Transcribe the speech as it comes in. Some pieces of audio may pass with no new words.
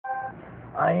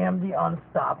I am the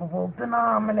unstoppable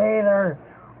denominator.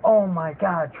 Oh my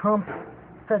God, Trump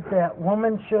said that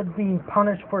women should be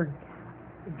punished for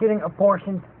getting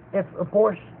abortions if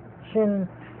abortion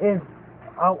is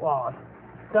outlawed.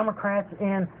 Democrats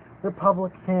and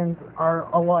Republicans are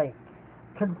alike,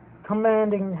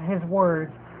 commanding his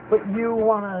words. But you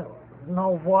wanna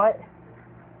know what,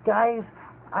 guys?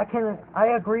 I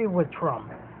agree with Trump.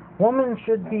 Women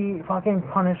should be fucking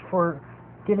punished for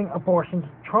getting abortions.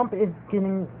 Trump is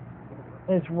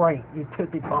right. You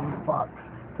toothy bum fucks,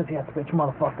 pussy ass bitch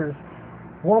motherfuckers.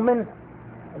 Women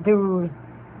do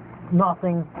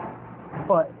nothing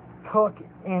but cook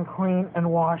and clean and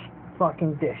wash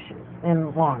fucking dishes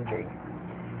and laundry.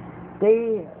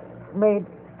 They made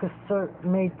to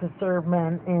serve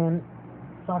men and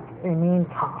suck a mean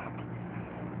cock.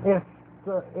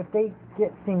 If they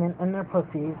get semen in their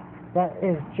pussies, that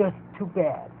is just too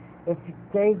bad. If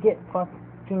they get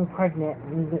fucking pregnant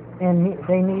and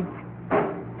they need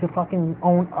to fucking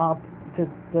own up to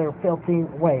their filthy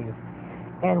ways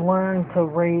and learn to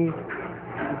raise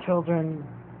children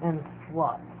and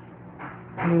sluts,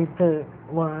 need to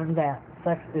learn that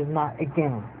sex is not a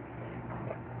game.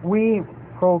 We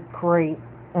procreate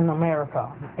in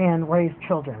America and raise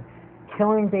children.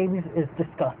 Killing babies is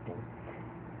disgusting.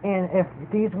 And if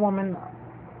these women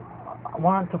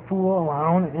want to fool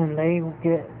around and they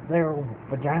get their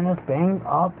vaginas banged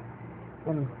up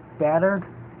and battered,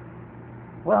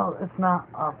 well, it's not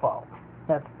our fault.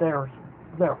 That's their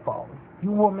fault.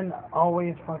 You women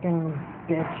always fucking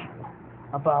bitch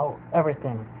about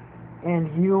everything.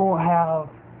 And you have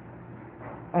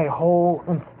a hole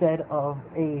instead of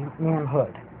a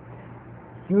manhood.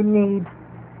 You need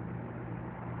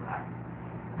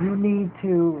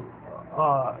to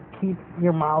keep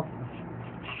your mouth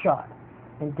shut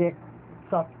and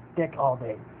suck dick all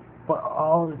day, but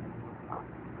all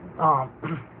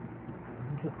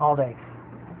day.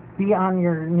 Be on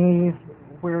your knees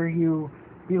where you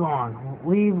belong.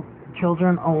 Leave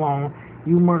children alone.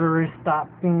 You murderers, stop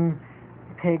being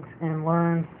pigs and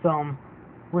learn some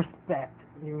respect.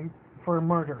 For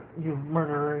murder. You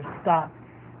murderers, stop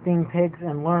being pigs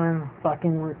and learn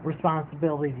fucking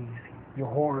responsibilities. You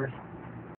whores.